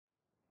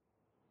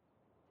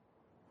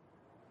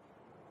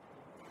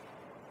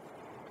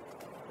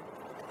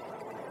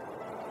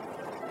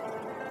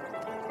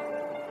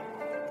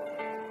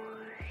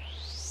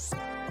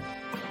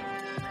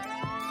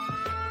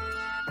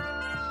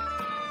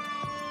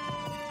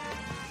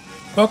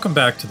Welcome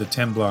back to the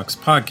 10 Blocks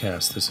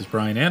podcast. This is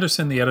Brian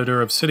Anderson, the editor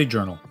of City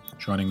Journal.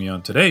 Joining me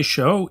on today's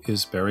show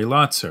is Barry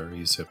Latzer.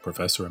 He's a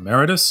professor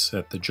emeritus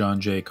at the John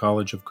Jay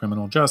College of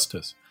Criminal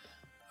Justice.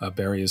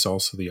 Barry is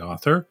also the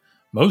author,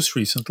 most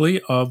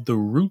recently, of The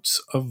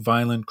Roots of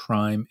Violent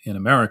Crime in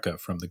America,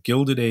 From the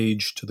Gilded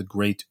Age to the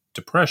Great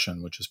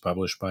Depression, which is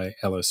published by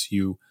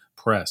LSU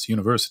Press,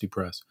 University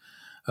Press.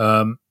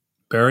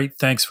 Barry,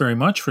 thanks very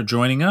much for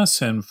joining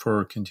us and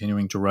for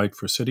continuing to write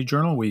for City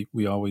Journal.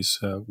 We always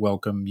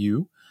welcome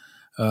you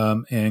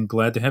and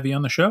glad to have you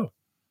on the show.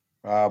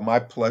 My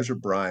pleasure,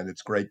 Brian.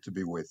 It's great to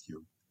be with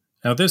you.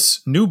 Now,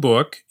 this new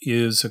book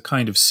is a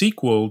kind of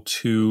sequel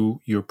to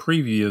your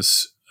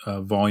previous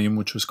volume,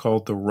 which was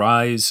called The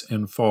Rise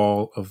and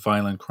Fall of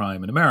Violent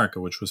Crime in America,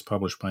 which was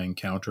published by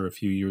Encounter a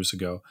few years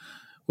ago,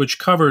 which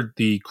covered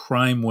the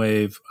crime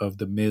wave of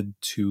the mid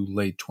to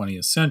late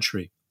 20th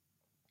century.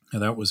 Now,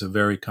 that was a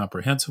very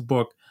comprehensive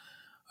book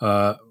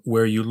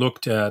where you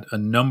looked at a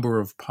number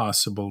of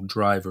possible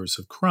drivers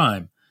of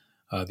crime,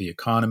 the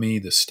economy,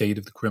 the state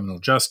of the criminal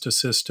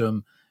justice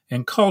system,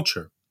 and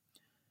culture.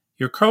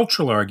 Your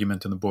cultural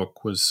argument in the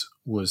book was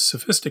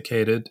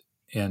sophisticated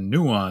and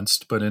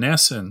nuanced, but in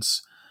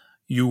essence,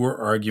 you were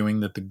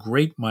arguing that the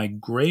Great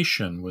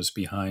Migration was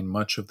behind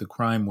much of the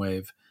crime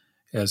wave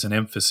as an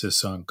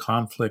emphasis on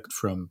conflict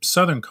from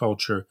Southern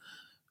culture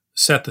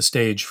set the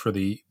stage for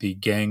the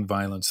gang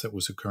violence that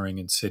was occurring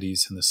in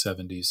cities in the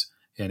 70s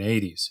and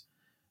 80s.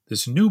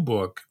 This new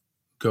book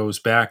goes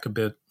back a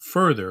bit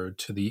further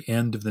to the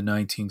end of the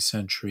 19th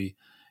century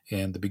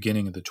and the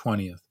beginning of the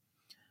 20th.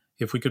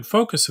 If we could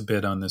focus a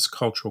bit on this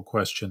cultural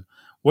question,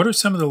 what are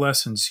some of the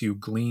lessons you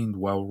gleaned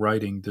while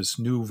writing this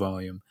new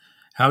volume?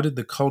 How did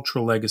the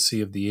cultural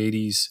legacy of the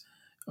 80s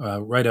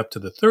right up to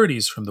the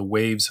 30s, from the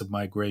waves of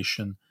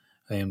migration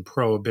and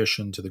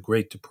prohibition to the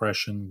Great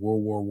Depression,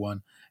 World War I,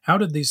 how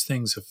did these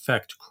things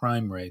affect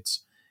crime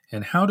rates?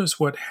 And how does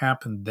what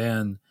happened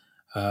then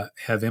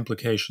have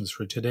implications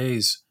for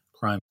today's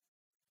crime?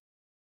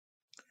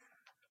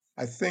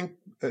 I think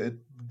it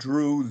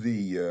drew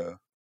the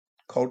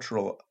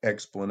cultural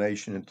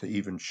explanation into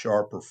even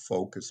sharper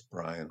focus,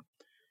 Brian,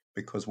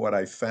 because what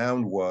I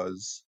found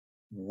was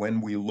when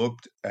we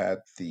looked at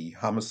the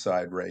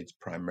homicide rates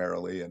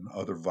primarily and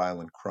other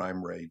violent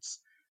crime rates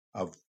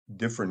of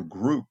different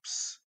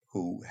groups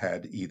who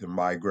had either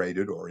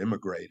migrated or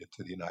immigrated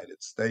to the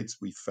United States,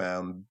 we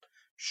found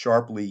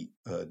sharply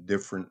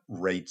different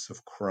rates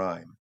of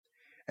crime.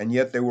 And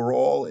yet they were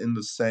all in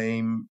the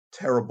same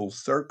terrible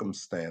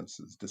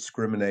circumstances,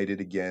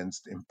 discriminated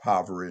against,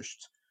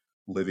 impoverished,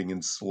 living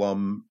in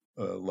slum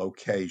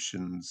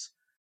locations,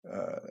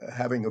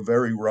 having a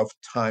very rough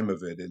time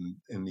of it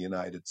in the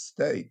United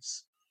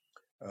States,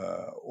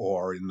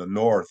 or in the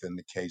North in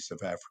the case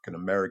of African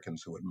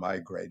Americans who had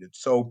migrated.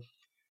 So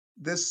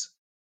this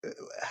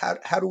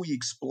how do we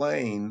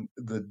explain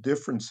the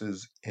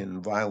differences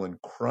in violent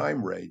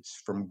crime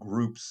rates from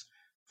groups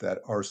that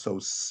are so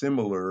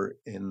similar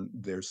in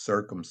their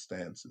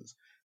circumstances?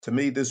 To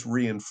me, this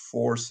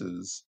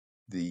reinforces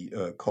the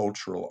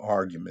cultural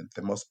argument.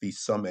 There must be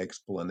some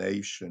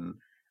explanation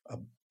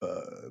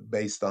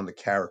based on the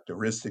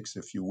characteristics,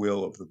 if you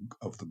will,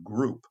 of the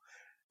group.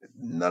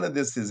 None of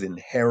this is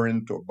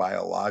inherent or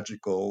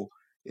biological.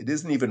 It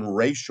isn't even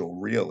racial,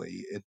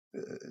 really.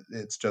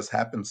 It's just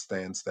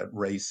happenstance that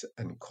race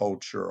and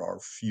culture are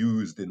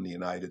fused in the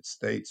United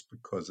States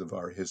because of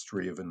our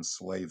history of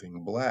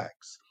enslaving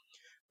blacks.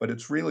 But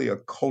it's really a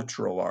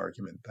cultural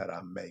argument that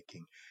I'm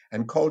making.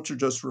 And culture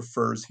just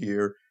refers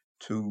here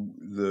to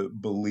the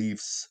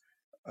beliefs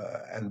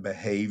and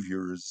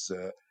behaviors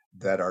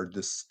that are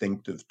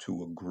distinctive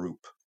to a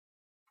group.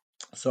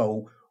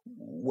 So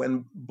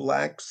when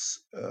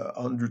blacks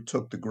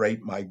undertook the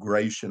Great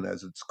Migration,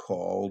 as it's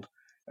called,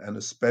 and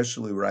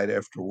especially right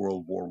after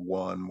World War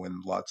I,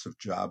 when lots of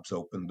jobs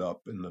opened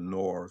up in the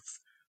North,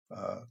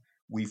 uh,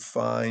 we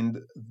find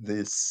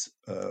this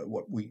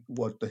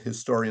what the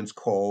historians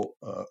call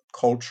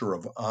culture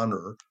of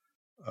honor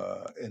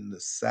in the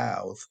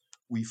South.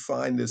 We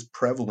find this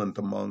prevalent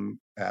among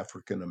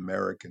African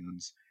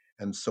Americans.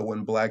 And so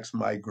when blacks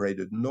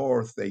migrated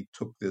north, they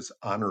took this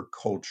honor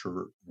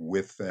culture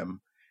with them,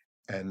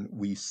 and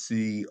we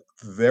see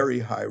very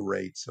high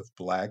rates of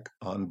black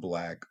on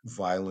black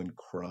violent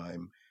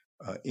crime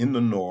in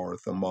the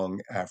North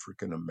among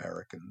African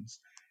Americans.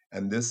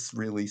 And this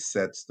really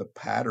sets the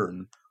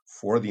pattern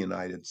for the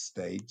United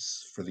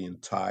States for the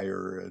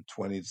entire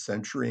 20th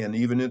century and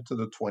even into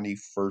the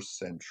 21st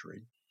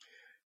century.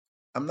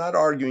 I'm not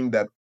arguing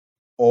that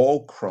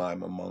all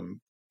crime among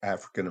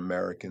African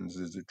Americans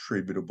is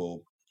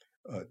attributable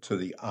to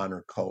the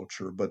honor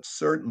culture, but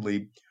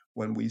certainly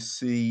when we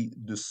see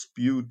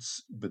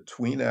disputes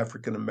between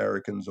African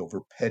Americans over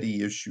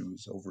petty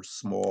issues, over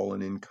small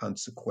and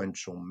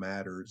inconsequential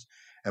matters,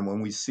 and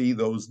when we see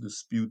those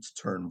disputes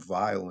turn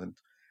violent,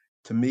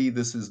 to me,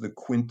 this is the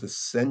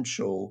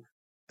quintessential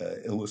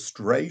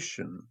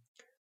illustration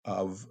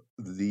of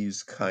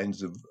these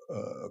kinds of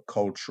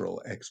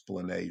cultural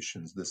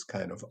explanations, this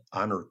kind of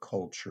honor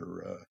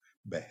culture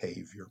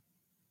behavior.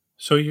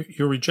 So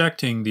you're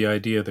rejecting the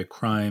idea that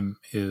crime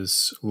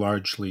is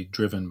largely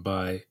driven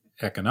by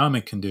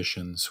economic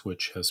conditions,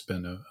 which has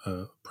been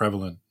a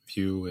prevalent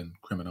view in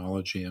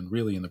criminology and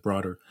really in the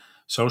broader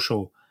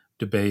social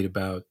debate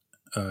about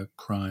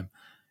crime.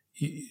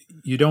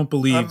 You don't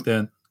believe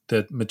Um,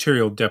 that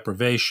material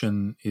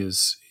deprivation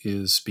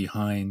is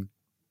behind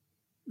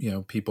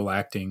people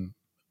acting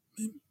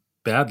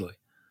badly.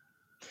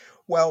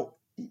 well,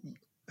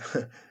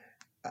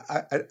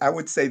 I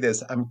would say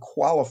this, I'm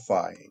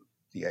qualifying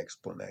the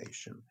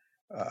explanation.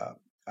 Uh,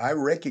 I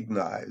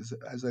recognize,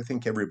 as I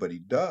think everybody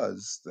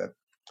does, that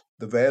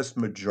the vast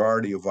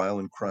majority of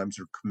violent crimes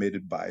are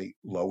committed by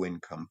low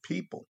income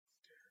people.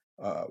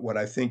 What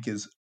I think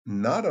is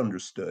not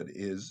understood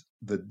is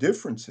the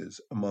differences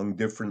among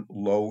different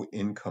low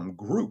income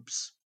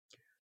groups.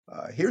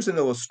 Here's an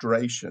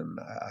illustration.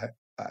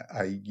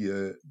 I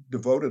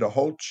devoted a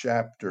whole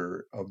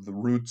chapter of the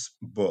Roots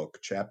book,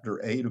 chapter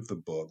 8 of the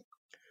book,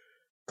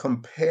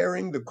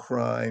 comparing the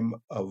crime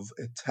of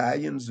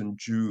Italians and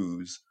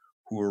Jews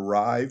who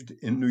arrived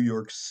in New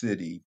York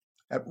City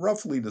at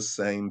roughly the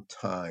same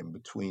time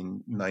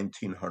between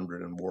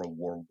 1900 and World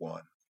War I.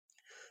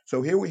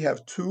 So here we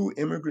have two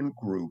immigrant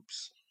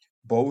groups,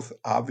 both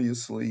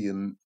obviously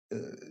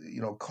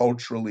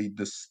culturally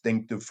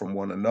distinctive from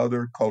one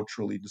another,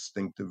 culturally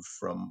distinctive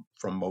from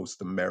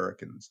most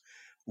Americans,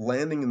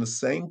 landing in the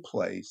same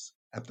place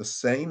at the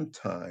same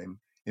time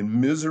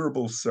in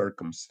miserable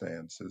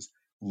circumstances,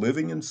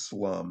 living in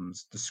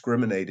slums,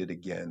 discriminated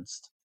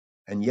against.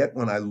 And yet,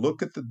 when I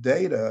look at the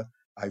data,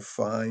 I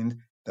find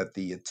that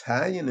the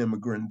Italian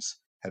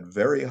immigrants had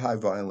very high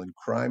violent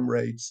crime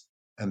rates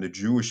and the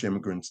Jewish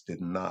immigrants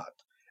did not.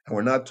 And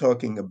we're not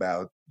talking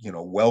about,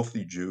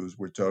 wealthy Jews,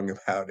 we're talking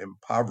about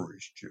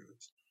impoverished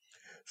Jews.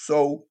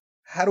 So,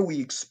 how do we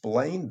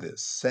explain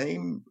this?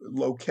 Same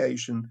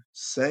location,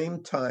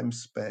 same time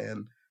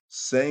span,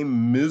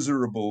 same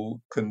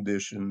miserable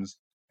conditions,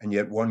 and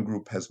yet one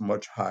group has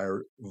much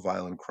higher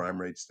violent crime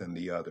rates than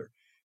the other.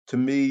 To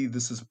me,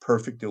 this is a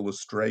perfect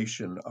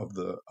illustration of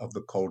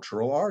the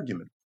cultural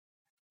argument.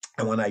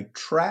 And when I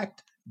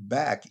tracked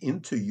back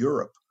into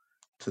Europe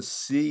to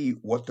see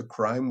what the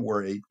crime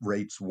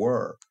rates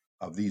were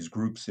of these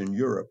groups in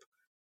Europe,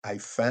 I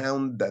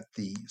found that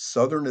the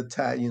Southern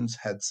Italians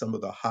had some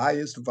of the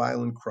highest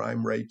violent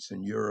crime rates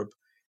in Europe,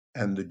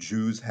 and the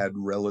Jews had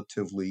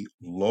relatively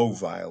low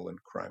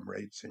violent crime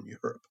rates in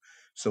Europe.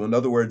 So, in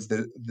other words,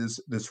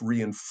 this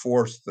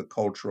reinforced the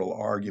cultural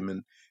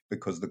argument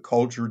because the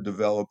culture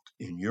developed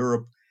in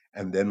Europe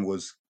and then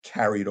was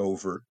carried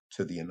over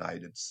to the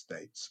United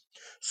States.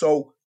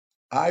 So,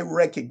 I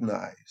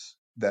recognize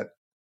that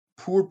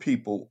poor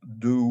people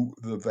do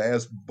the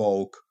vast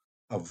bulk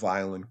of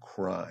violent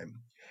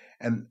crime.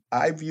 And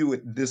I view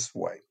it this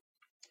way: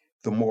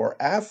 the more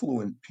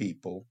affluent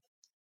people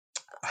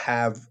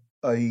have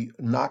an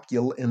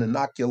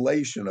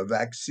inoculation, a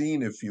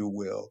vaccine, if you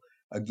will,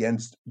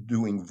 against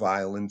doing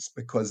violence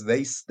because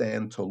they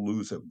stand to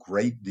lose a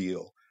great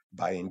deal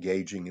by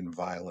engaging in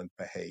violent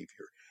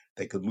behavior.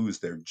 They could lose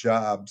their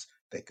jobs,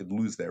 they could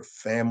lose their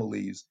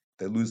families,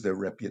 they lose their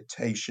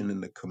reputation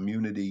in the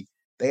community.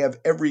 They have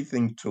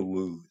everything to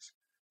lose.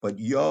 But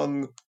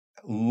young,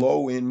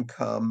 low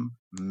income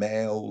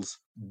males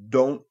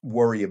don't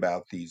worry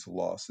about these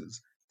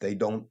losses. They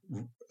don't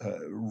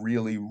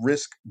really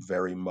risk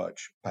very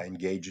much by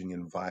engaging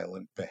in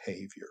violent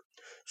behavior.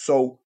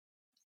 So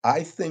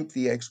I think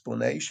the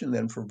explanation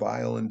then for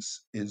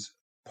violence is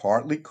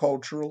partly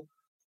cultural,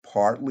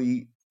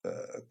 partly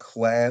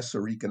class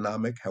or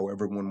economic,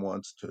 however one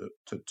wants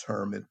to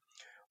term it.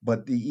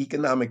 But the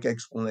economic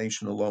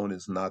explanation alone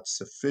is not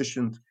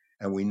sufficient.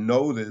 And we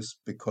know this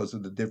because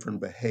of the different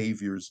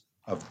behaviors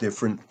of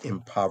different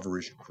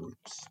impoverished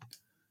groups.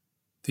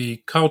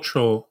 The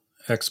cultural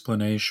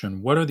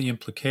explanation, what are the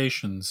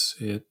implications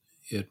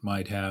it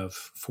might have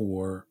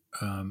for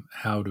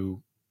how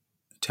to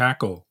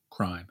tackle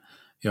crime?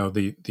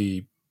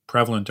 The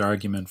prevalent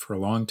argument for a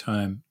long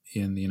time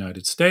in the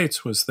United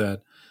States was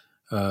that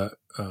uh,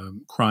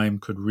 crime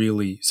could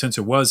really, since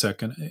it was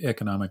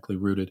economically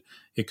rooted,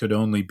 it could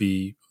only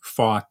be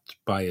fought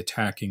by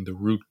attacking the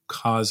root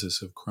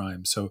causes of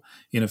crime. So,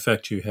 in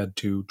effect, you had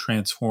to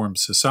transform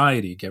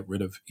society, get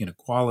rid of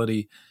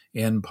inequality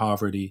and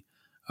poverty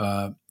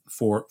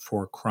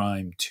for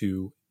crime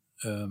to,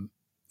 um,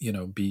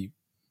 be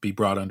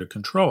brought under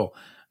control.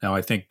 Now,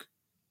 I think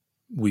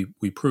we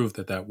proved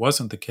that that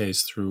wasn't the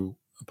case through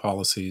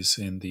policies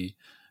in the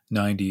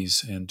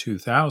 90s and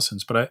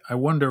 2000s. But I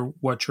wonder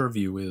what your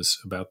view is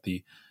about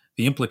the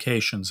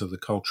implications of the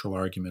cultural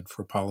argument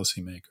for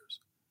policymakers.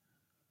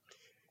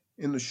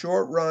 In the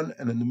short run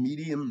and in the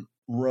medium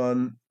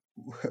run,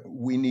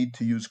 we need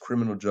to use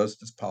criminal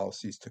justice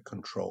policies to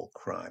control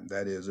crime.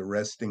 That is,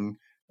 arresting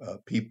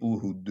people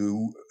who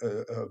do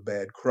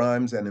bad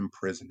crimes and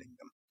imprisoning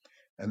them.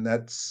 And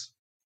that's,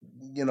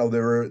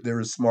 there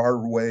are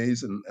smarter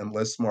ways and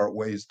less smart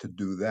ways to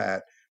do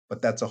that,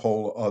 but that's a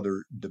whole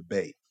other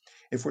debate.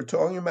 If we're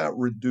talking about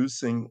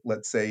reducing,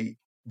 let's say,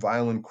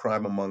 violent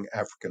crime among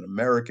African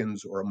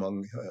Americans or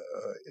among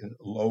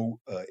low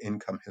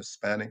income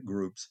Hispanic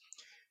groups.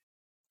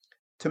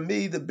 To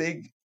me,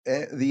 the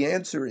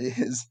answer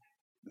is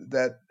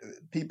that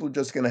people are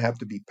just going to have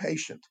to be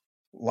patient.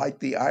 Like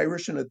the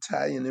Irish and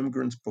Italian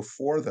immigrants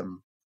before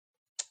them,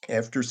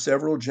 after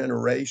several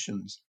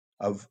generations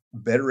of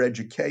better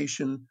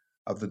education,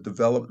 of the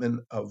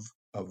development of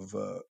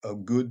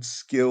good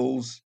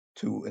skills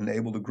to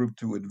enable the group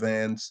to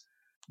advance,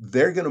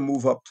 they're going to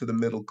move up to the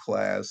middle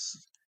class,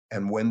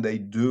 and when they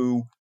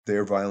do,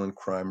 their violent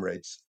crime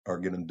rates are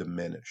going to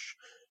diminish.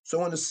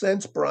 So, in a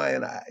sense,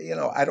 Brian,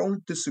 I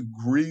don't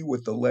disagree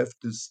with the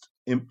leftist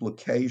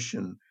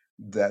implication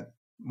that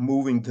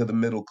moving to the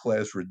middle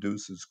class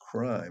reduces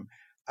crime.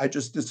 I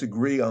just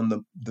disagree on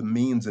the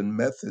means and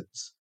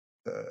methods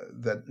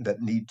that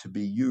need to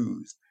be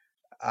used.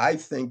 I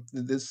think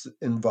that this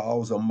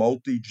involves a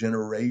multi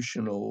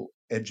generational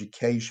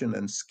education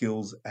and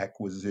skills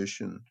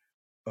acquisition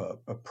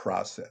a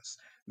process.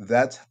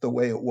 That's the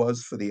way it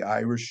was for the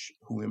Irish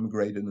who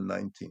immigrated in the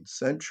 19th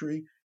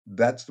century.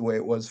 That's the way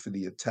it was for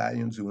the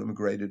Italians who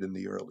immigrated in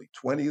the early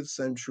 20th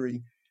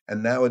century.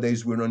 And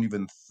nowadays, we don't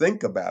even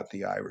think about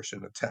the Irish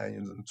and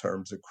Italians in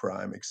terms of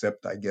crime,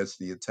 except, I guess,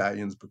 the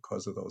Italians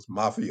because of those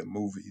mafia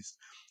movies.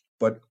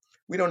 But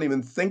we don't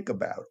even think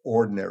about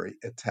ordinary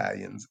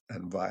Italians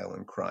and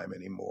violent crime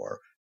anymore,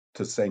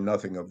 to say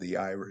nothing of the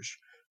Irish.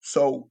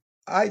 So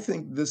I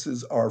think this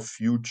is our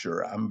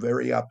future. I'm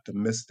very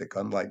optimistic,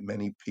 unlike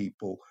many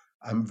people.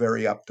 I'm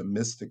very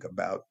optimistic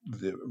about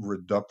the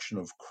reduction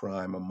of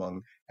crime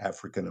among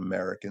African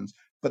Americans.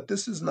 But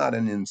this is not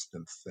an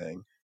instant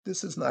thing.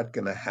 This is not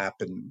going to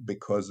happen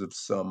because of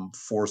some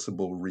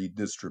forcible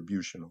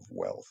redistribution of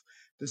wealth.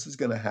 This is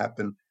going to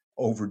happen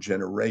over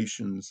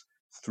generations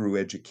through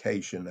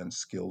education and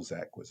skills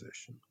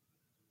acquisition.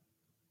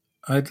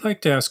 I'd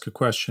like to ask a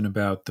question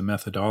about the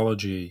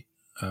methodology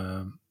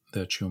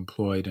that you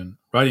employed in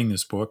writing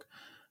this book.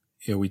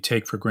 We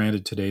take for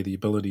granted today the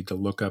ability to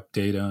look up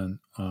data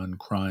on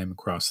crime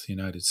across the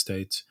United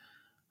States,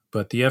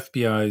 but the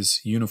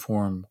FBI's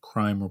Uniform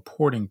Crime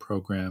Reporting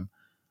Program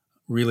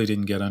really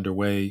didn't get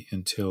underway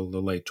until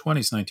the late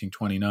 20s,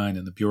 1929,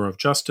 and the Bureau of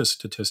Justice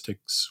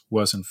Statistics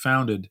wasn't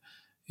founded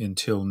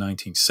until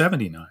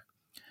 1979.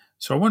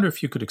 So I wonder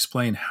if you could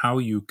explain how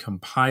you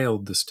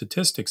compiled the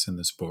statistics in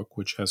this book,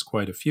 which has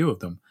quite a few of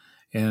them,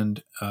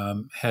 and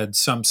had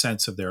some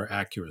sense of their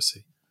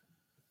accuracy.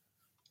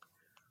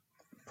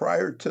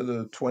 Prior to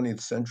the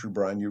 20th century,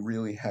 Brian, you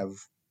really have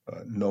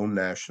no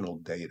national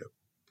data.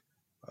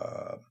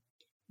 Uh,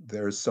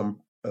 there's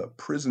some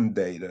prison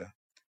data,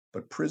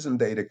 but prison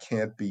data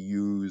can't be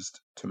used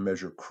to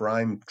measure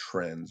crime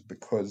trends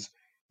because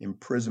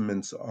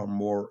imprisonments are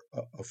more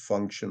a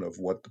function of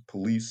what the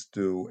police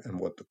do and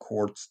what the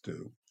courts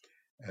do.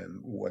 And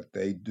what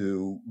they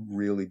do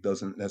really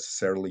doesn't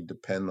necessarily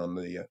depend on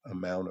the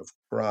amount of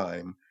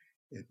crime.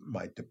 It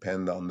might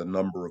depend on the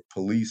number of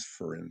police,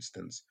 for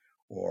instance,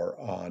 or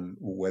on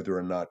whether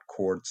or not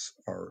courts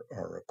are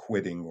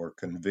acquitting or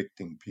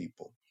convicting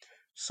people.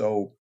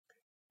 So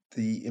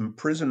the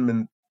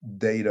imprisonment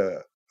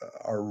data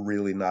are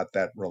really not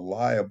that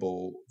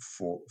reliable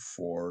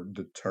for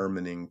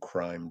determining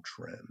crime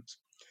trends.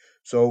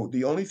 So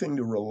the only thing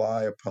to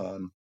rely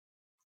upon,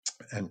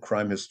 and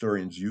crime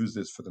historians use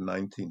this for the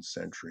 19th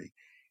century,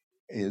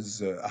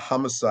 is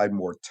homicide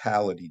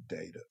mortality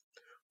data,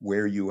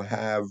 where you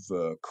have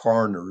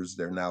coroners,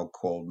 they're now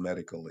called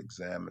medical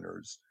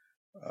examiners,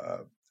 uh,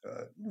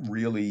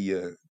 really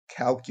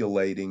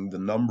calculating the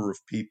number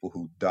of people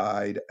who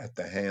died at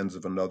the hands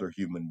of another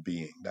human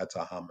being. That's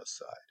a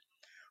homicide.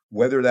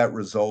 Whether that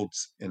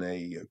results in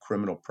a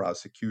criminal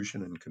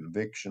prosecution and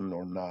conviction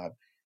or not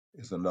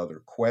is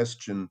another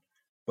question.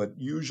 But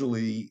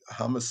usually,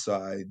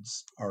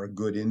 homicides are a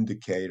good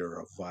indicator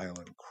of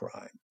violent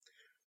crime.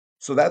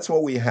 So that's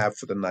what we have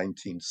for the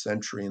 19th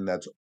century, and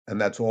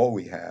that's all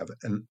we have.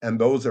 And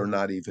those are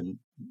not even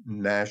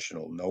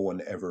national. No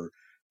one ever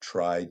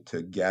tried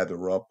to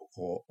gather up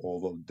all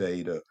the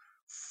data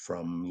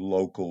from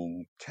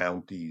local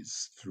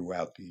counties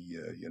throughout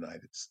the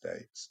United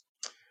States.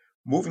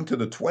 Moving to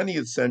the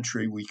 20th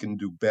century, we can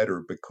do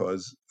better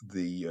because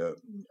the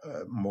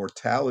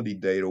mortality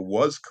data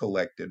was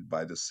collected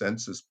by the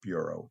Census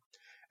Bureau.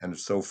 And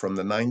so from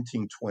the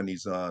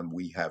 1920s on,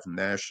 we have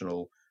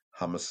national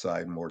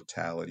homicide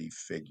mortality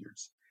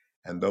figures.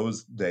 And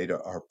those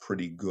data are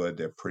pretty good,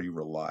 they're pretty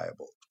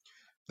reliable.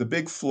 The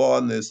big flaw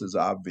in this is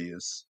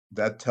obvious.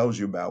 That tells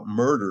you about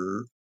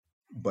murder,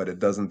 but it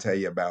doesn't tell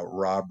you about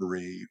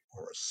robbery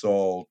or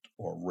assault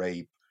or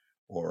rape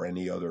or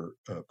any other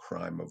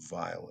crime of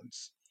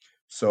violence.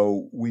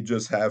 So we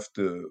just have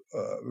to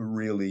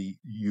really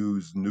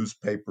use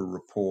newspaper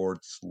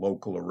reports,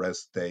 local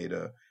arrest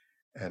data,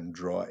 and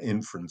draw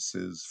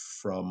inferences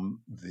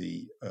from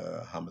the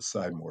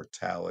homicide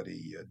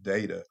mortality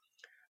data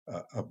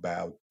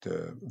about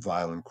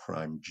violent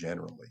crime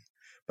generally.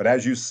 But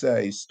as you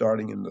say,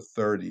 starting in the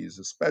 30s,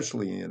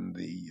 especially in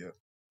the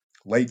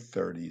late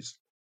 30s,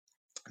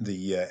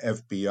 the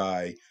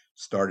FBI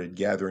started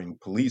gathering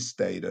police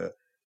data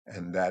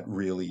and that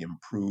really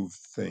improved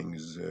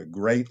things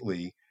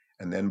greatly.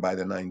 And then by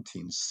the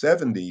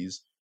 1970s,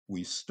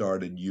 we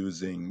started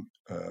using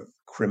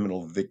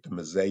criminal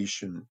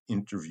victimization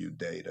interview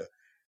data,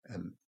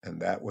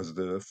 and that was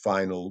the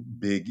final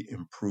big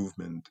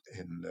improvement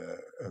in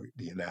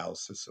the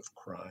analysis of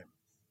crime.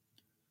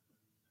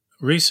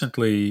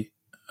 Recently,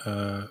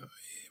 uh,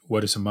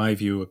 what is, in my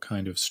view, a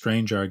kind of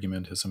strange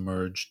argument has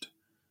emerged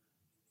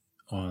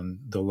on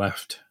the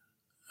left,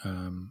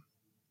 um,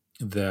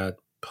 that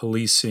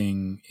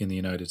policing in the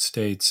United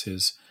States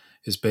is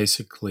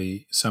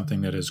basically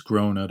something that has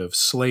grown out of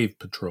slave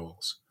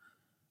patrols.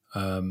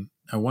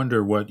 I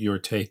wonder what your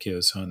take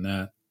is on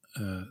that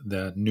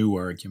new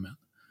argument.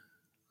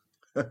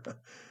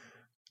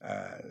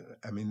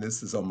 I mean,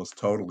 this is almost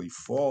totally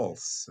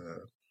false.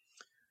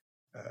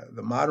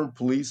 The modern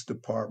police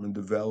department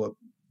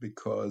developed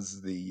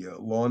because the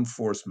law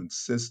enforcement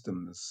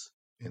systems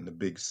in the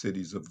big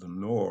cities of the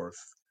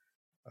North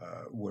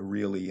were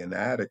really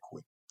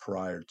inadequate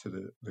prior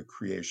to the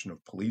creation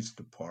of police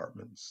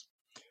departments.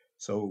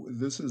 So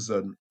this is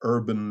an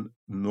urban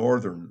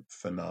northern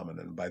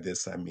phenomenon. By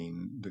this, I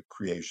mean the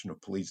creation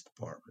of police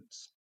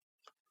departments.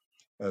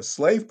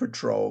 Slave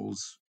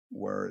patrols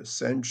were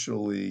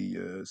essentially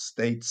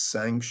state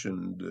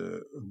sanctioned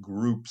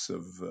groups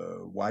of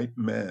white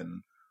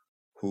men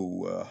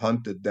who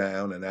hunted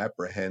down and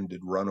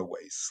apprehended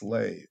runaway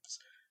slaves.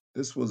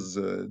 This was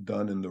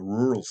done in the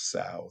rural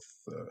South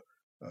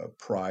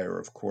prior,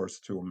 of course,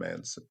 to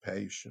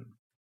emancipation,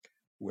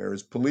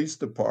 whereas police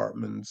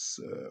departments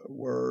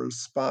were a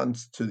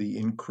response to the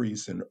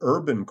increase in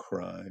urban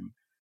crime.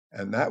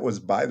 And that was,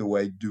 by the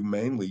way, due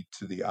mainly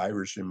to the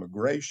Irish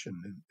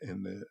immigration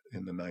in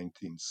the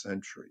 19th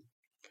century.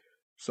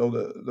 So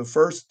the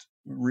first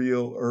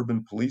real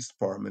urban police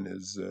department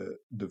is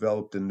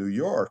developed in New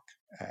York,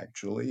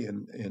 actually,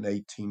 in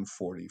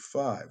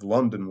 1845.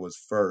 London was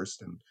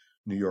first, and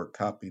New York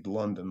copied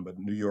London, but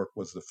New York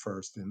was the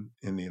first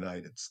in the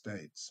United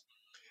States.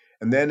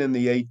 And then in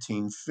the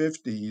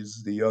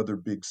 1850s, the other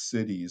big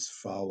cities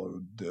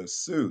followed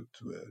suit.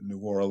 New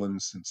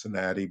Orleans,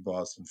 Cincinnati,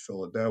 Boston,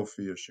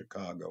 Philadelphia,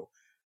 Chicago,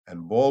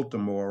 and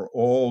Baltimore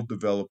all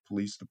developed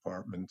police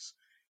departments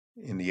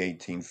in the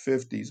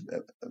 1850s,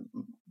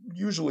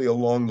 usually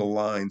along the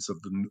lines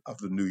of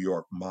the New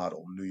York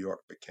model. New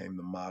York became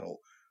the model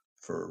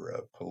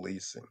for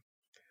policing.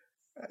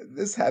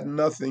 This had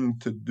nothing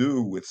to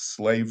do with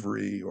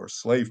slavery or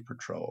slave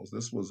patrols.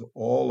 This was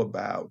all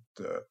about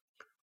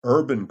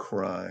urban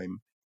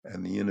crime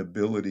and the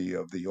inability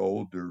of the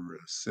older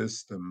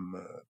system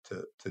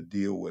to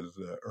deal with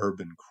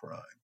urban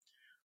crime,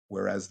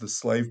 whereas the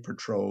slave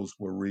patrols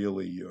were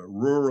really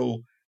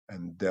rural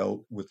and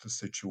dealt with the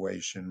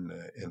situation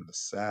in the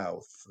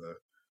South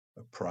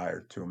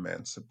prior to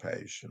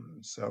emancipation.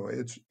 So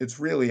it's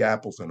really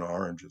apples and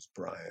oranges,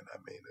 Brian. I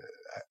mean,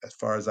 as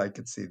far as I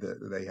could see,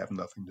 that they have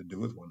nothing to do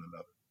with one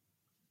another.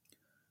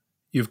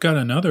 You've got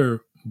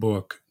another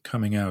book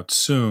coming out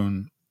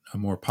soon, a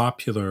more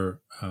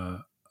popular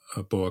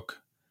a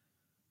book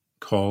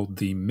called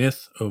The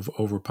Myth of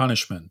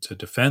Overpunishment, a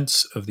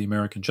defense of the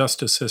American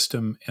justice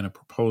system and a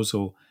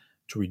proposal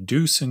to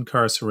reduce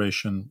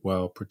incarceration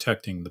while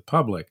protecting the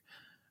public.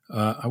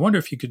 I wonder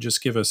if you could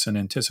just give us an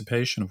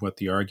anticipation of what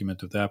the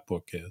argument of that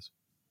book is.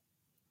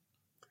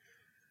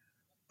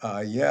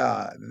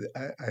 Yeah,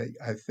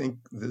 I think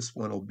this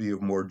one will be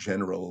of more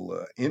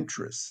general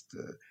interest.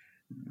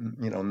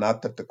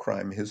 Not that the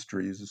crime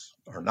histories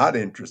are not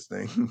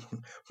interesting,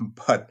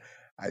 but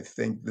I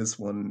think this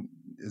one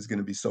is going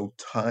to be so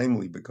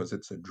timely because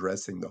it's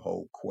addressing the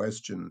whole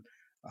question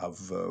of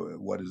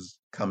what has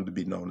come to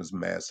be known as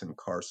mass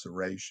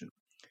incarceration.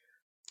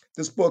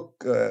 This book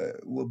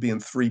will be in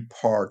three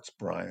parts,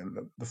 Brian.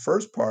 The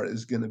first part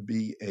is going to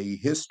be a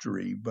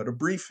history, but a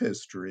brief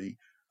history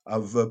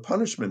of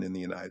punishment in the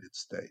United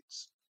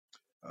States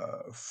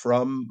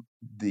from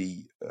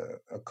the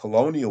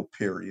colonial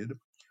period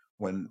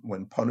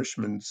when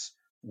punishments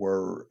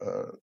were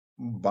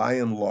by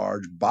and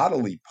large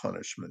bodily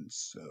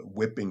punishments,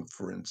 whipping,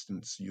 for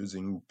instance,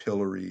 using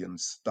pillory and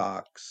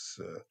stocks,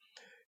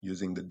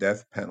 using the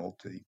death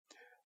penalty.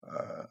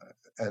 Uh,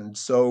 and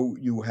so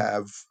you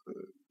have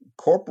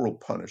corporal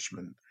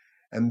punishment.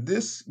 And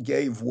this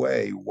gave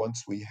way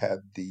once we had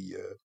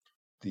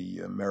the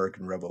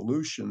American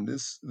Revolution.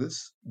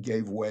 This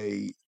gave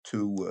way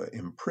to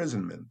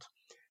imprisonment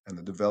and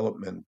the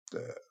development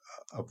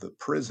of the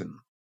prison.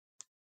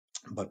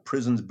 But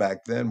prisons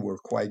back then were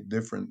quite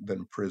different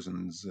than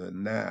prisons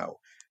now.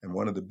 And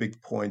one of the big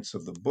points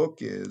of the book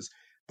is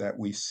that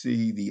we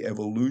see the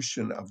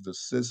evolution of the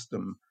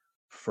system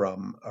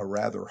from a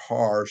rather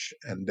harsh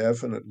and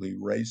definitely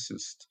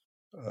racist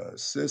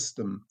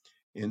system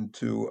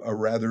into a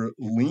rather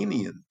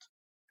lenient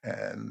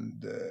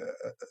and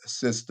a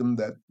system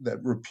that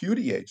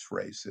repudiates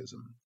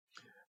racism.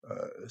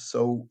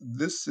 So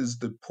this is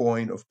the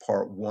point of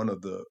part one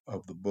of the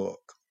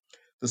book.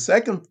 The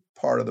second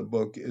part of the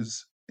book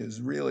is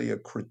really a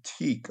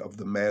critique of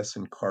the mass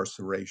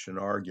incarceration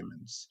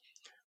arguments.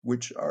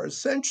 which are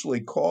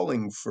essentially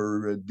calling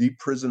for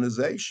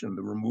deprisonization,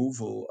 the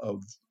removal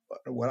of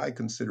what I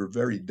consider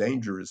very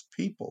dangerous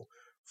people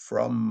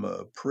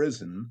from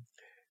prison.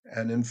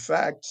 And in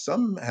fact,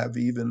 some have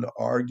even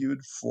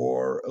argued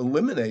for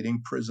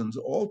eliminating prisons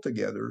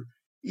altogether,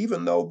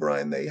 even though,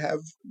 Brian, they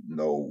have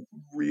no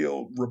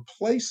real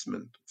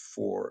replacement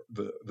for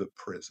the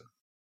prison.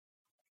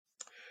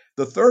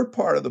 The third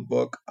part of the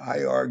book,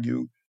 I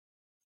argue,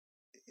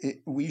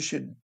 we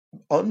should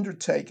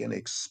undertake an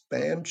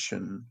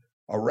expansion,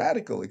 a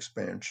radical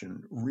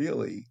expansion,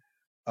 really,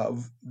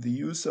 of the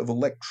use of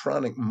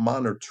electronic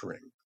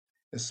monitoring,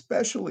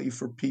 especially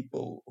for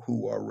people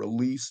who are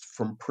released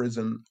from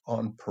prison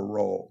on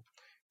parole.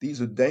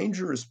 These are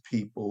dangerous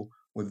people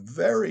with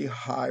very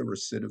high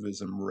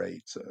recidivism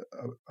rates.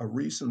 A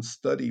recent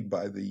study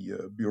by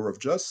the Bureau of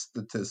Justice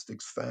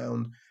Statistics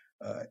found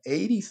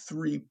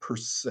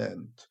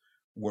 83%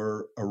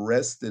 were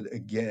arrested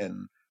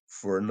again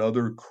for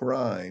another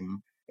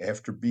crime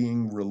after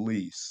being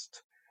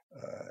released.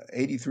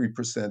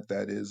 83%,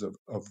 that is,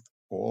 of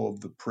all of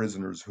the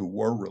prisoners who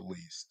were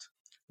released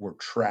were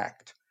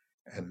tracked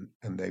and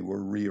they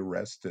were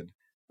rearrested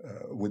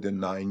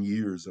within 9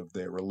 years of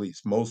their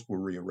release. Most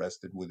were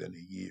rearrested within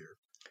a year.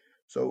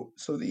 So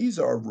these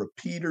are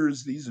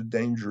repeaters, these are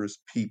dangerous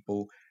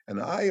people,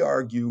 and I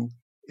argue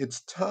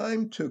it's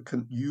time to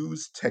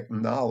use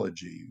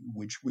technology,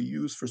 which we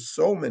use for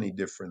so many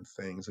different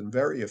things and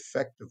very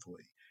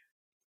effectively.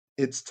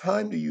 It's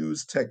time to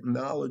use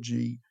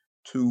technology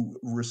to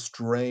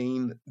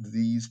restrain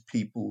these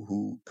people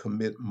who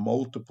commit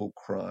multiple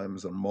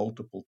crimes on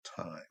multiple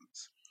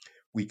times.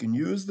 We can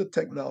use the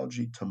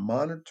technology to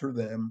monitor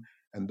them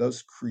and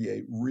thus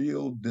create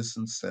real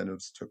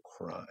disincentives to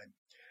crime.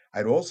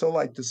 I'd also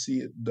like to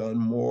see it done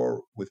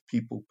more with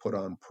people put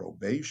on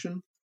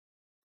probation.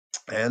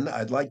 And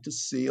I'd like to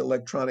see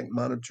electronic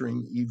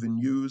monitoring even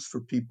used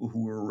for people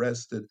who were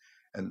arrested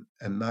and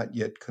not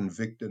yet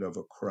convicted of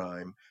a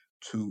crime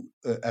to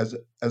as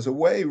a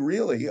way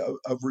really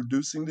of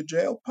reducing the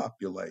jail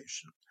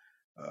population.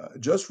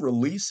 Just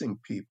releasing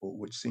people,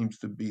 which seems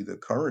to be the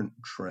current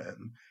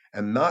trend,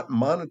 and not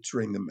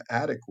monitoring them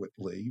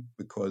adequately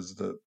because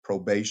the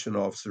probation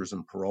officers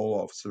and parole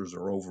officers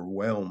are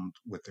overwhelmed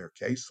with their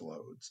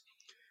caseloads,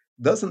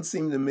 doesn't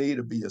seem to me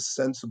to be a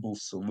sensible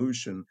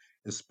solution,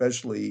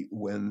 especially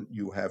when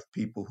you have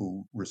people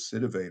who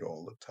recidivate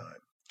all the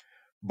time.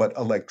 But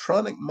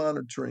electronic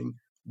monitoring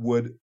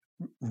would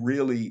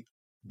really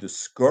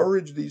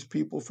discourage these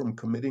people from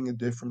committing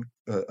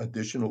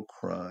additional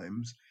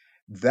crimes.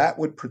 That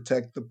would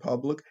protect the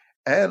public,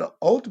 and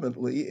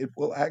ultimately, it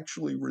will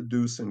actually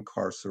reduce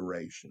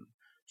incarceration.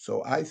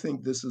 So I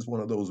think this is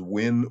one of those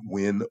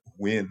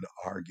win-win-win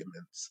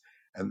arguments,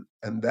 and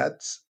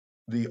that's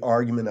the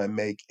argument I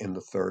make in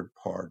the third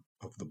part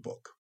of the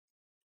book.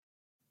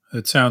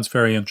 It sounds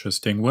very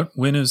interesting.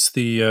 When is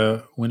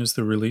the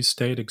release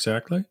date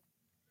exactly?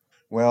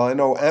 Well, I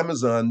know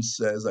Amazon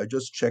says, I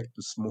just checked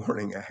this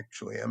morning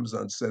actually,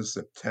 Amazon says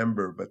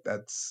September, but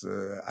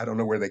I don't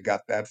know where they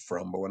got that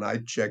from. But when I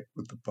checked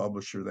with the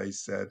publisher, they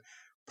said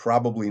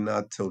probably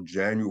not till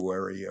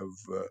January of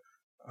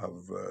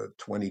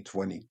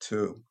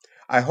 2022.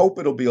 I hope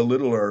it'll be a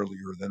little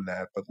earlier than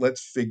that, but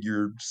let's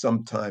figure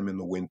sometime in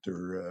the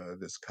winter,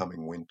 this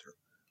coming winter.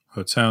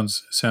 It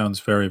sounds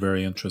very,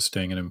 very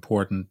interesting and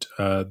important.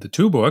 The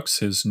two books,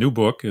 his new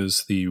book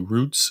is The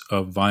Roots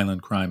of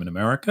Violent Crime in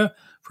America,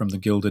 From the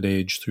Gilded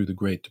Age Through the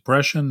Great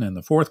Depression, and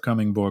the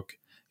forthcoming book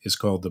is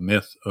called The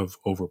Myth of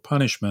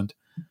Overpunishment.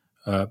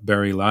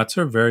 Barry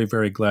Latzer, very,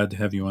 very glad to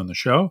have you on the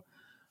show.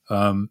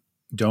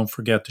 Don't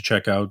forget to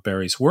check out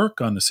Barry's work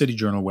on the City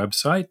Journal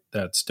website.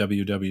 That's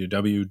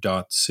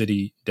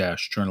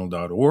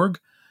www.city-journal.org.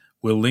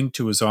 We'll link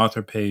to his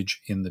author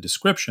page in the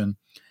description.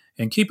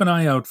 And keep an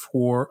eye out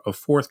for a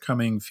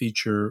forthcoming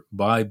feature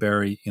by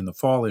Barry in the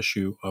fall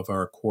issue of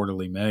our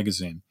quarterly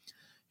magazine.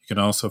 You can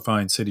also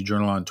find City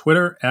Journal on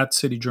Twitter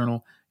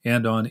 @CityJournal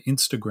and on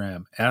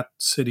Instagram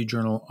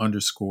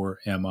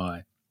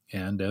 @CityJournal_MI.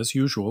 And as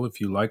usual,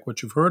 if you like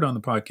what you've heard on the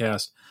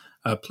podcast,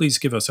 please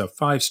give us a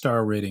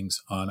 5-star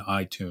ratings on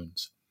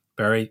iTunes.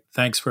 Barry,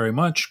 thanks very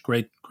much.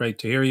 Great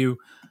to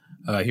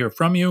hear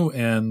from you,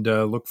 and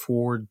look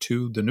forward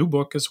to the new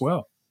book as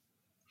well.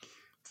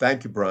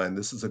 Thank you, Brian.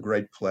 This is a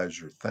great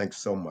pleasure. Thanks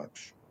so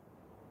much.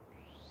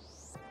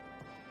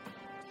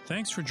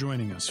 Thanks for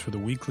joining us for the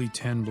weekly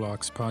 10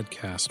 Blocks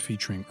podcast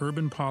featuring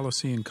urban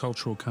policy and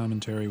cultural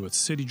commentary with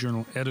City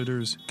Journal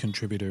editors,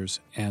 contributors,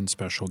 and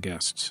special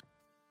guests.